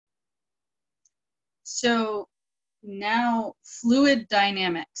So now fluid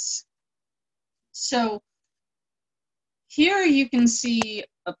dynamics. So here you can see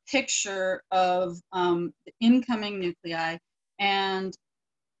a picture of the incoming nuclei, and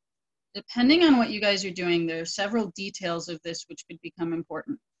depending on what you guys are doing, there are several details of this which could become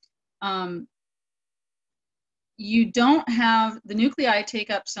important. You don't have, the nuclei take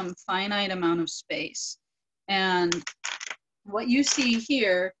up some finite amount of space. And what you see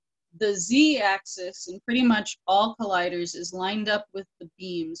here, the z-axis in pretty much all colliders is lined up with the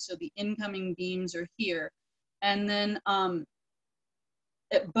beams. So the incoming beams are here. And then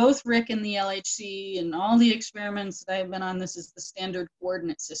both Rick and the LHC and all the experiments that I've been on, this is the standard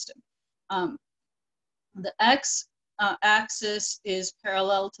coordinate system. The x-axis is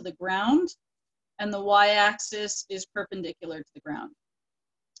parallel to the ground, and the y-axis is perpendicular to the ground.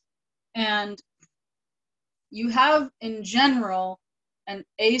 And you have, in general, an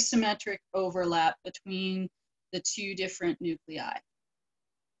asymmetric overlap between the two different nuclei.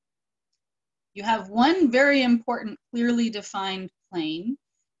 You have one very important, clearly defined plane,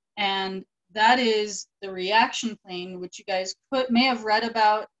 and that is the reaction plane, which you guys may have read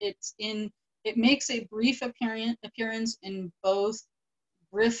about. It makes a brief appearance in both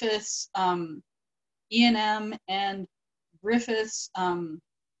Griffith's E&M and Griffith's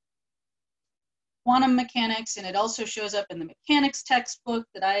quantum mechanics, and it also shows up in the mechanics textbook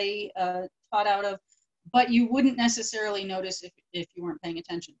that I taught out of, but you wouldn't necessarily notice if you weren't paying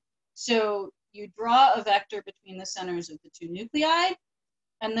attention. So you draw a vector between the centers of the two nuclei,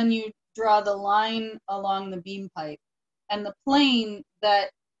 and then you draw the line along the beam pipe. And the plane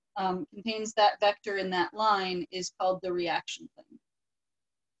that contains that vector in that line is called the reaction plane.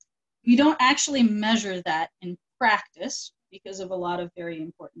 You don't actually measure that in practice because of a lot of very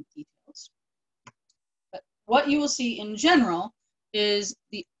important details. But what you will see in general is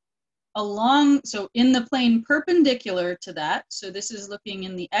so in the plane perpendicular to that, so this is looking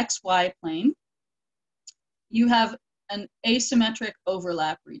in the XY plane, you have an asymmetric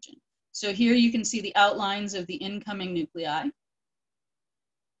overlap region. So here you can see the outlines of the incoming nuclei.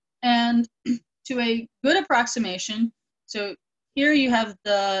 And to a good approximation, so here you have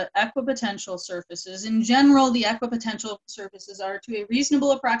the equipotential surfaces. In general, the equipotential surfaces are, to a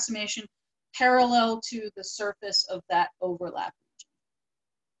reasonable approximation, parallel to the surface of that overlap region.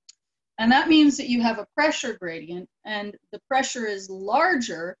 And that means that you have a pressure gradient, and the pressure is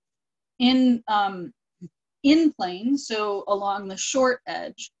larger in plane, so along the short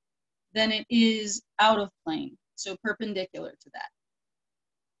edge, than it is out of plane, so perpendicular to that.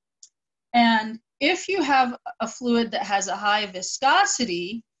 And if you have a fluid that has a high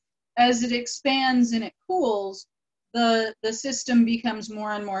viscosity, as it expands and it cools, the system becomes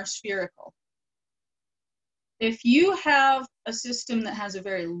more and more spherical. If you have a system that has a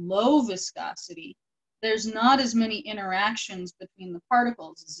very low viscosity, there's not as many interactions between the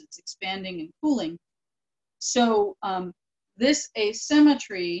particles as it's expanding and cooling. So this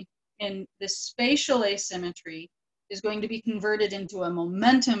asymmetry, in this spatial asymmetry, is going to be converted into a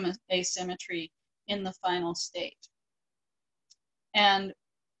momentum asymmetry in the final state. And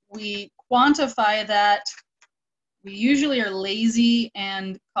we quantify that. We usually are lazy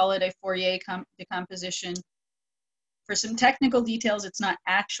and call it a Fourier decomposition. For some technical details, it's not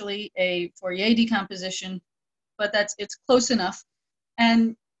actually a Fourier decomposition, but it's close enough.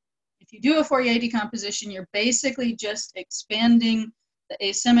 And if you do a Fourier decomposition, you're basically just expanding the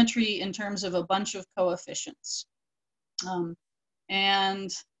asymmetry in terms of a bunch of coefficients.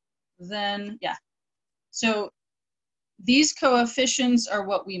 And then, yeah. So these coefficients are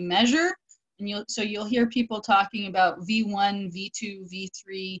what we measure. And you'll hear people talking about V1, V2,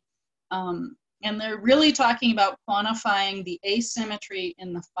 V3, and they're really talking about quantifying the asymmetry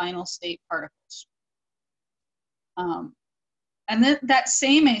in the final state particles. And then that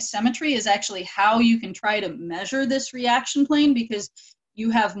same asymmetry is actually how you can try to measure this reaction plane, because you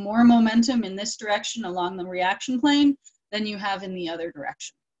have more momentum in this direction along the reaction plane than you have in the other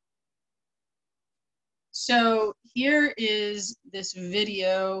direction. So here is this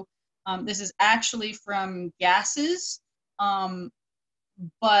video. This is actually from gases,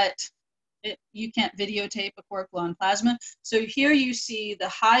 but you can't videotape a quark gluon plasma. So here you see the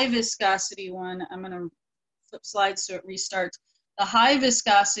high viscosity one. I'm going to flip slides so it restarts. The high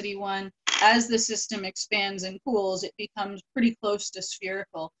viscosity one, as the system expands and cools, it becomes pretty close to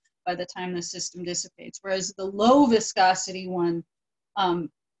spherical by the time the system dissipates. Whereas the low viscosity one,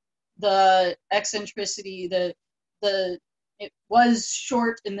 the eccentricity, it was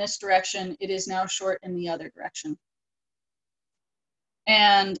short in this direction, it is now short in the other direction.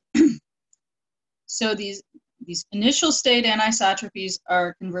 And so these initial state anisotropies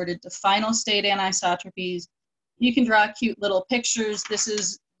are converted to final state anisotropies. You can draw cute little pictures. This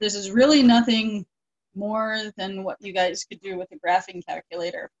is really nothing more than what you guys could do with a graphing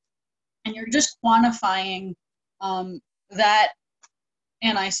calculator. And you're just quantifying that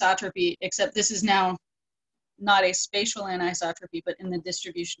anisotropy, except this is now not a spatial anisotropy, but in the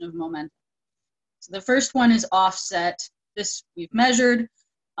distribution of momentum. So the first one is offset. This we've measured.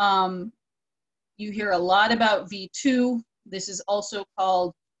 You hear a lot about V2. This is also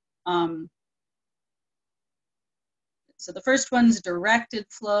called, so the first one's directed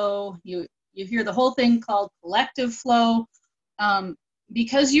flow. You hear the whole thing called collective flow.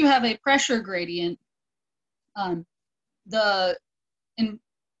 Because you have a pressure gradient, to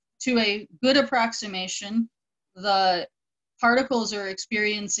a good approximation, the particles are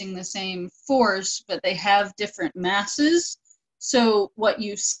experiencing the same force, but they have different masses. So what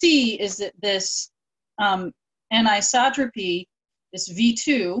you see is that this anisotropy, this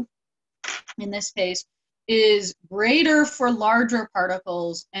V2, in this case, is greater for larger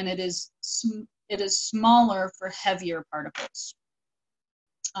particles, and it is smaller for heavier particles.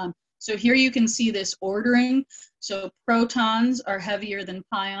 So here you can see this ordering. So protons are heavier than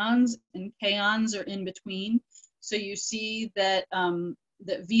pions, and kaons are in between. So you see that,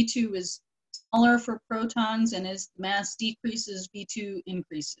 that V2 is smaller for protons, and as mass decreases, V2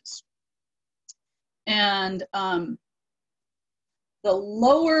 increases. And the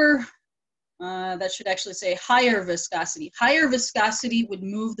lower, that should actually say higher viscosity. Higher viscosity would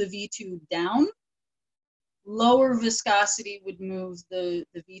move the V2 down. Lower viscosity would move the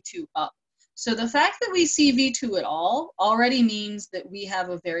V2 up. So the fact that we see V2 at all already means that we have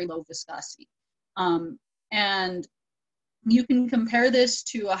a very low viscosity. And you can compare this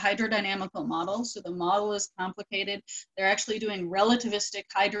to a hydrodynamical model. So the model is complicated. They're actually doing relativistic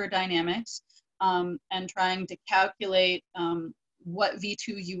hydrodynamics and trying to calculate what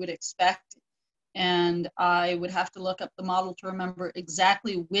V2 you would expect. And I would have to look up the model to remember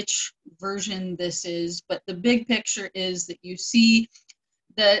exactly which version this is, but the big picture is that you see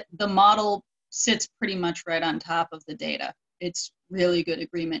that the model sits pretty much right on top of the data. It's really good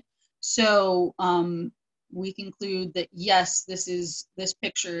agreement. So we conclude that yes, this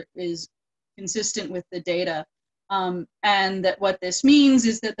picture is consistent with the data, and that what this means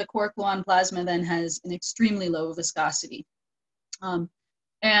is that the quark-gluon plasma then has an extremely low viscosity.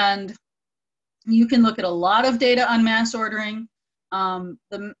 And you can look at a lot of data on mass ordering.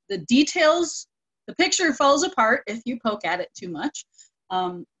 The details, the picture falls apart if you poke at it too much,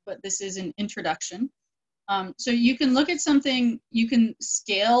 but this is an introduction. So you can look at something, you can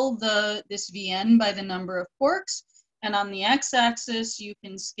scale this Vn by the number of quarks, and on the x-axis you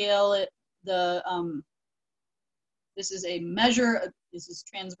can scale it, this is a measure, this is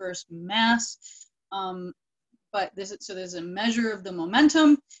transverse mass, but so there's a measure of the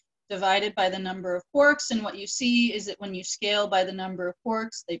momentum divided by the number of quarks, and what you see is that when you scale by the number of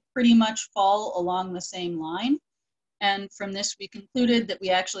quarks, they pretty much fall along the same line. And from this, we concluded that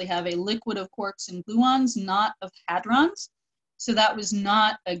we actually have a liquid of quarks and gluons, not of hadrons. So that was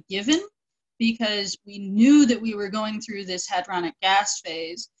not a given, because we knew that we were going through this hadronic gas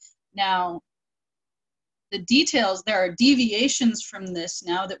phase. Now, the details, there are deviations from this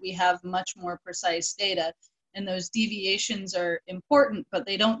now that we have much more precise data. And those deviations are important, but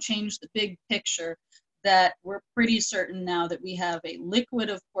they don't change the big picture that we're pretty certain now that we have a liquid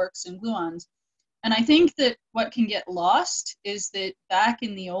of quarks and gluons. And I think that what can get lost is that back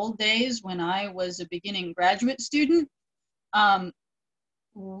in the old days when I was a beginning graduate student,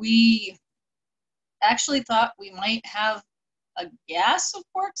 we actually thought we might have a gas of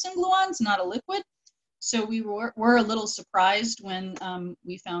quarks and gluons, not a liquid. So we were a little surprised when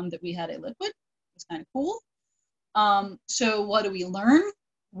we found that we had a liquid. It was kind of cool. So what do we learn?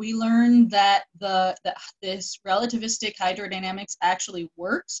 We learned that this relativistic hydrodynamics actually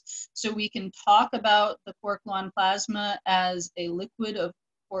works. So we can talk about the quark-gluon plasma as a liquid of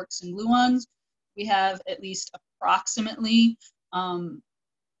quarks and gluons. We have at least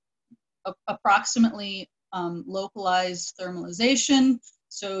approximately localized thermalization.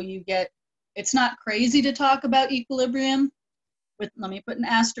 So you get, it's not crazy to talk about equilibrium. Let me put an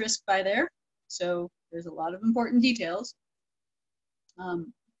asterisk by there. So there's a lot of important details.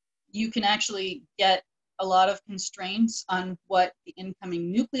 You can actually get a lot of constraints on what the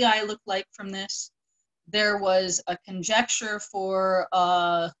incoming nuclei look like from this. There was a conjecture for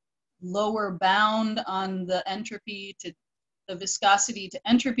a lower bound on the entropy to the viscosity to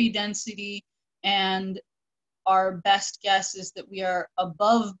entropy density, and our best guess is that we are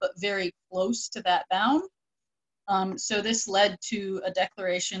above but very close to that bound. So this led to a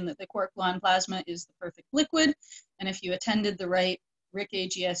declaration that the quark gluon plasma is the perfect liquid. And if you attended the right RIC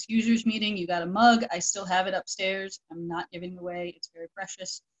AGS users meeting, you got a mug. I still have it upstairs. I'm not giving it away. It's very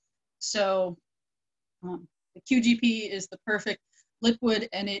precious. So the QGP is the perfect liquid,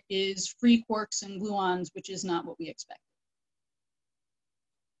 and it is free quarks and gluons, which is not what we expected.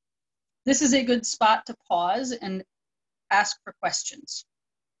 This is a good spot to pause and ask for questions.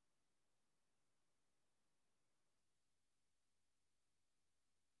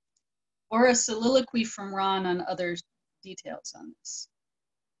 Or a soliloquy from Ron on other details on this.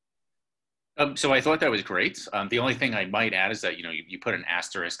 So I thought that was great. The only thing I might add is that, you put an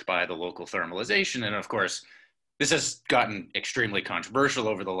asterisk by the local thermalization. And of course, this has gotten extremely controversial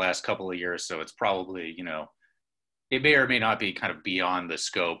over the last couple of years. So it's probably, it may or may not be kind of beyond the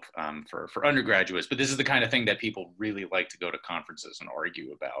scope for undergraduates, but this is the kind of thing that people really like to go to conferences and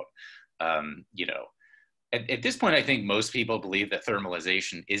argue about. At this point, I think most people believe that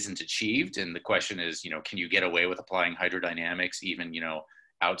thermalization isn't achieved. And the question is, can you get away with applying hydrodynamics even,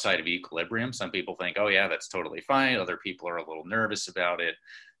 outside of equilibrium? Some people think, oh yeah, that's totally fine. Other people are a little nervous about it.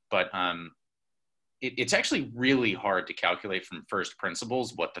 But it's actually really hard to calculate from first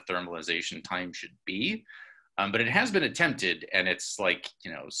principles what the thermalization time should be. But it has been attempted, and it's like,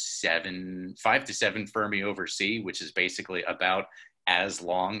 5 to 7 Fermi over C, which is basically about as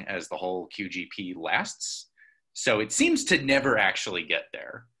long as the whole QGP lasts. So it seems to never actually get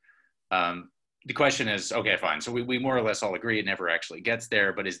there. The question is, okay, fine. So we more or less all agree it never actually gets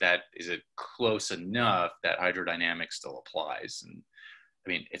there, but is it close enough that hydrodynamics still applies? And I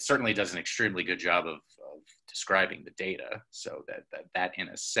mean, it certainly does an extremely good job of describing the data, so that in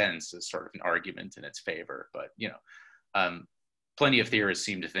a sense is sort of an argument in its favor. But plenty of theorists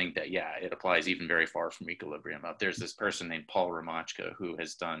seem to think that, yeah, it applies even very far from equilibrium. There's this person named Paul Ramachka who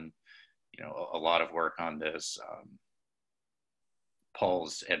has done, a lot of work on this.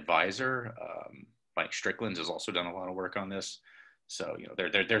 Paul's advisor, Mike Strickland, has also done a lot of work on this. So,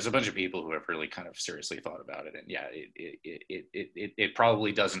 there's a bunch of people who have really kind of seriously thought about it. And yeah, it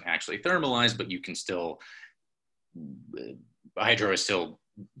probably doesn't actually thermalize, but you can still, hydro is still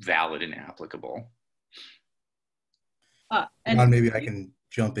valid and applicable. And maybe I can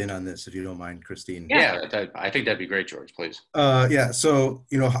jump in on this if you don't mind, Christine. Yeah, I think that'd be great, George, please. Yeah, so,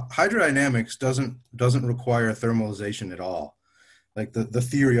 hydrodynamics doesn't require thermalization at all. Like the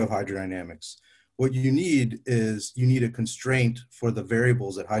theory of hydrodynamics. What you need is a constraint for the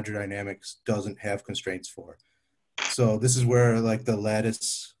variables that hydrodynamics doesn't have constraints for. So this is where like the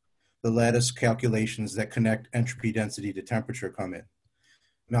lattice calculations that connect entropy density to temperature come in.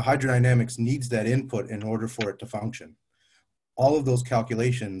 Now hydrodynamics needs that input in order for it to function. All of those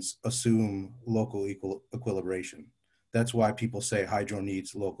calculations assume local equilibration. That's why people say hydro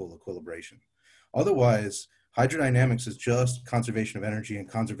needs local equilibration. Otherwise, hydrodynamics is just conservation of energy and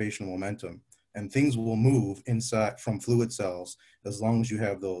conservation of momentum, and things will move inside from fluid cells as long as you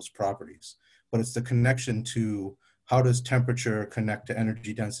have those properties. But it's the connection to how does temperature connect to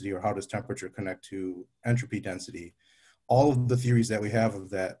energy density, or how does temperature connect to entropy density. All of the theories that we have of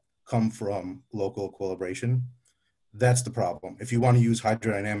that come from local equilibration. That's the problem. If you want to use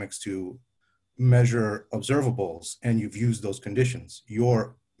hydrodynamics to measure observables and you've used those conditions,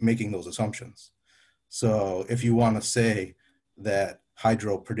 you're making those assumptions. So if you want to say that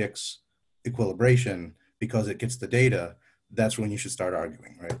hydro predicts equilibration because it gets the data, that's when you should start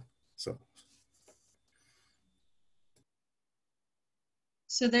arguing, right?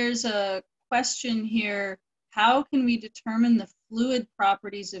 So there's a question here. How can we determine the fluid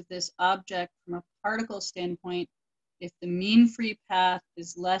properties of this object from a particle standpoint if the mean free path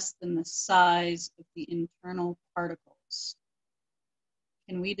is less than the size of the internal particles?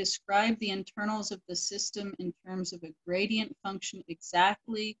 Can we describe the internals of the system in terms of a gradient function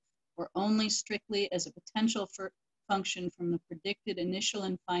exactly, or only strictly as a potential function from the predicted initial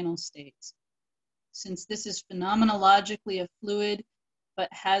and final states? Since this is phenomenologically a fluid, but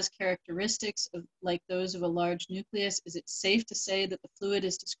has characteristics like those of a large nucleus, is it safe to say that the fluid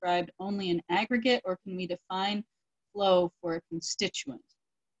is described only in aggregate, or can we define flow for a constituent?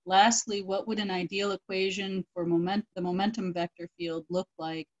 Lastly, what would an ideal equation for the momentum vector field look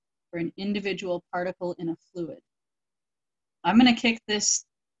like for an individual particle in a fluid? I'm going to kick this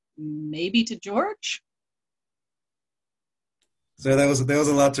maybe to George. So that was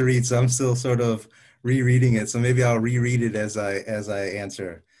a lot to read, so I'm still sort of rereading it. So maybe I'll reread it as I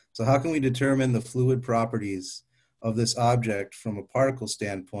answer. So how can we determine the fluid properties of this object from a particle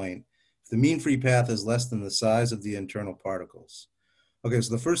standpoint if the mean free path is less than the size of the internal particles? Okay,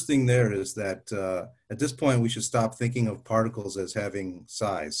 so the first thing there is that at this point we should stop thinking of particles as having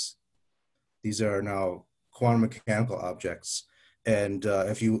size. These are now quantum mechanical objects. And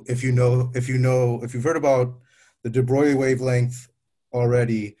if you've heard about the de Broglie wavelength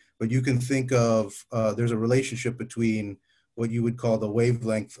already, but you can think of, there's a relationship between what you would call the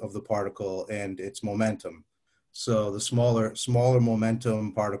wavelength of the particle and its momentum. So the smaller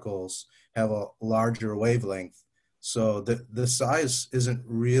momentum particles have a larger wavelength. So the size isn't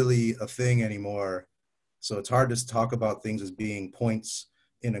really a thing anymore. So it's hard to talk about things as being points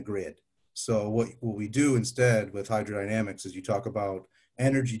in a grid. So what we do instead with hydrodynamics is you talk about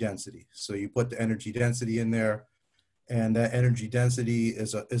energy density. So you put the energy density in there, and that energy density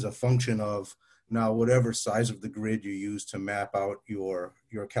is a function of now whatever size of the grid you use to map out your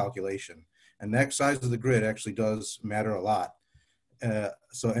calculation. And that size of the grid actually does matter a lot.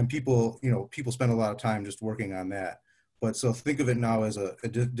 And people spend a lot of time just working on that. But so think of it now as a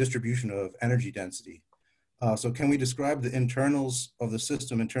distribution of energy density. So can we describe the internals of the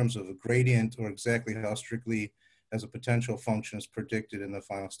system in terms of a gradient, or exactly how strictly as a potential function is predicted in the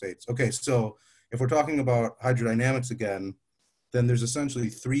final states? Okay, so if we're talking about hydrodynamics again, then there's essentially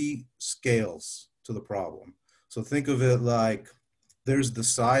 3 scales to the problem. So think of it like there's the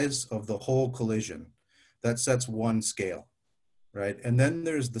size of the whole collision. That sets one scale, right? And then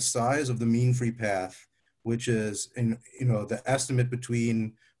there's the size of the mean free path, which is the estimate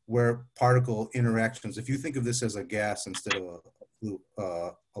between where particle interactions. If you think of this as a gas instead of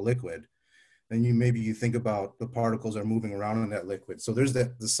a liquid, then you think about the particles are moving around in that liquid. So there's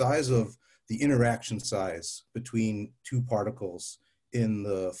the size of the interaction size between 2 particles in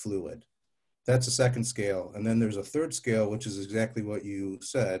the fluid. That's a second scale. And then there's a third scale, which is exactly what you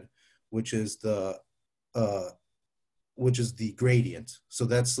said, which is the gradient. So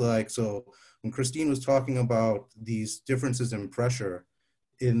that's so when Christine was talking about these differences in pressure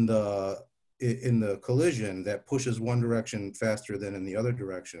in the collision that pushes one direction faster than in the other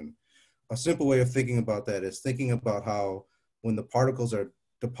direction, a simple way of thinking about that is thinking about how when the particles are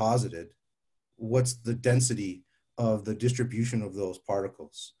deposited, what's the density of the distribution of those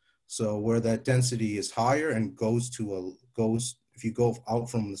particles. So where that density is higher and if you go out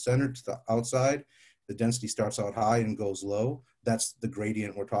from the center to the outside, the density starts out high and goes low. That's the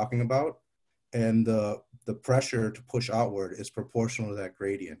gradient we're talking about. And the pressure to push outward is proportional to that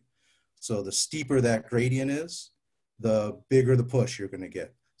gradient. So the steeper that gradient is, the bigger the push you're going to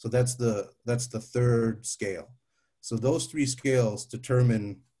get. So that's the third scale. So those 3 scales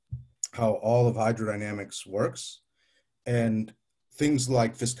determine how all of hydrodynamics works. And things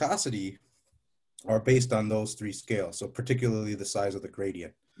like viscosity are based on those 3 scales. So particularly the size of the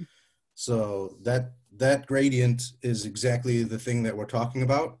gradient. So that gradient is exactly the thing that we're talking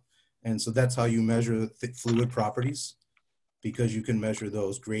about. And so that's how you measure fluid properties, because you can measure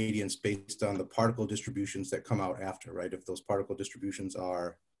those gradients based on the particle distributions that come out after, right? If those particle distributions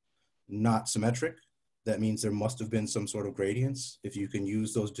are not symmetric, that means there must have been some sort of gradients. If you can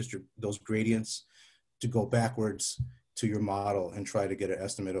use those gradients to go backwards to your model and try to get an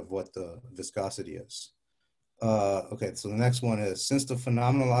estimate of what the viscosity is. Okay, so the next one is, since the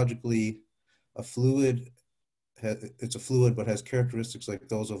phenomenologically it's a fluid but has characteristics like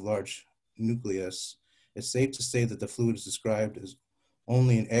those of large nucleus, it's safe to say that the fluid is described as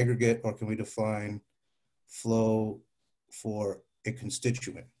only an aggregate, or can we define flow for a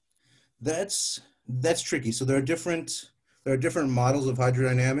constituent? That's tricky. So there are different models of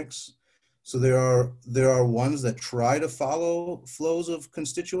hydrodynamics. So there are ones that try to follow flows of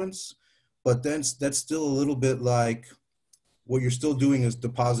constituents, but then that's still a little bit like what you're still doing is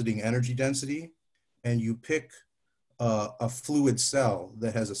depositing energy density, and you pick a fluid cell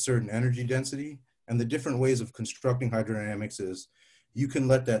that has a certain energy density. And the different ways of constructing hydrodynamics is you can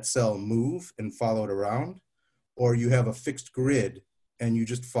let that cell move and follow it around, or you have a fixed grid and you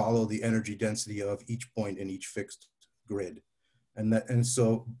just follow the energy density of each point in each fixed grid. And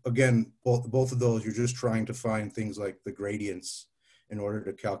so again, both of those, you're just trying to find things like the gradients in order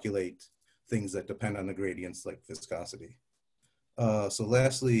to calculate things that depend on the gradients like viscosity. So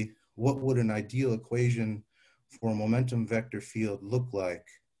lastly, what would an ideal equation for a momentum vector field look like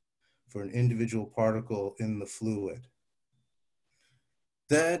for an individual particle in the fluid?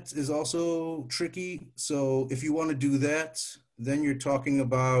 That is also tricky. So if you want to do that, then you're talking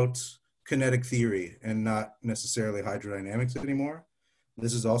about kinetic theory and not necessarily hydrodynamics anymore.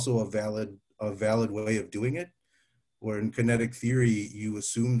 This is also a valid way of doing it, where in kinetic theory, you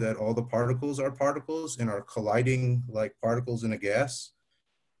assume that all the particles are particles and are colliding like particles in a gas.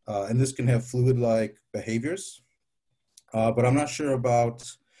 And this can have fluid-like behaviors. But I'm not sure about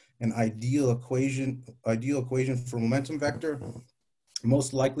an ideal equation for momentum vector.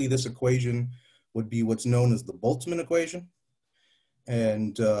 Most likely this equation would be what's known as the Boltzmann equation.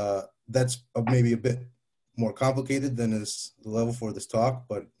 And that's maybe a bit more complicated than is the level for this talk,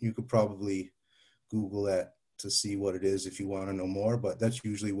 but you could probably Google that to see what it is if you want to know more. But that's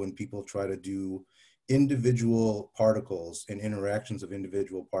usually when people try to do individual particles and interactions of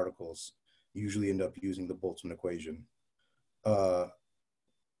individual particles, usually end up using the Boltzmann equation.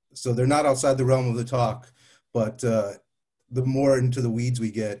 So they're not outside the realm of the talk, but the more into the weeds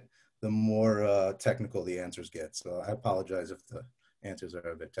we get, the more technical the answers get. So I apologize if the answers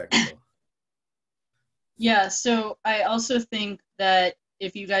are a bit technical. Yeah, so I also think that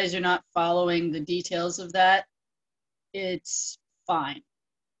if you guys are not following the details of that, it's fine.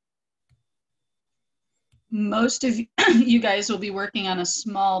 Most of you guys will be working on a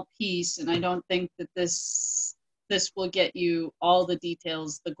small piece, and I don't think that this will get you all the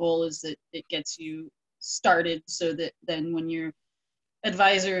details. The goal is that it gets you started so that then when your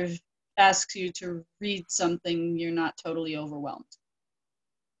advisor asks you to read something, you're not totally overwhelmed.